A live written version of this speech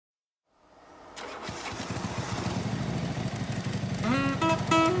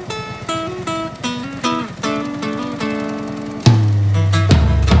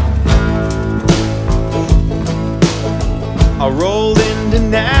rolled into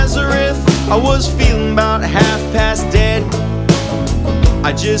Nazareth. I was feeling about half past dead.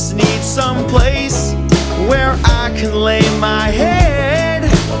 I just need some place where I can lay my head.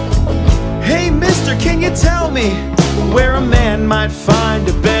 Hey mister, can you tell me where a man might find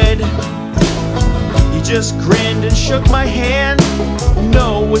a bed? He just grinned and shook my hand.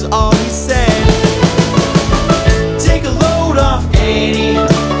 No was all he said. Take a load off 80.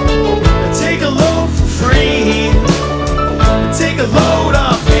 Take a load for free. Take a load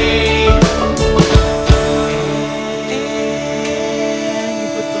off 80.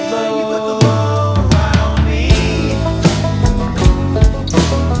 And you put the load right on me.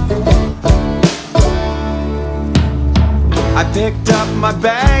 I picked up my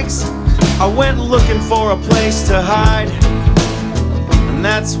bags. I went looking for a place to hide. And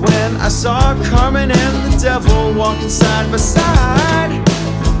that's when I saw Carmen and the devil walking side by side.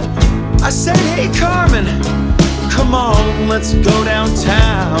 I said, hey Carmen, come on, let's go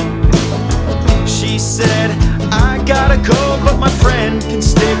downtown. She said, I gotta go, but my friend can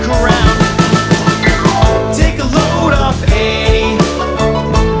stick around. Take a load off 80.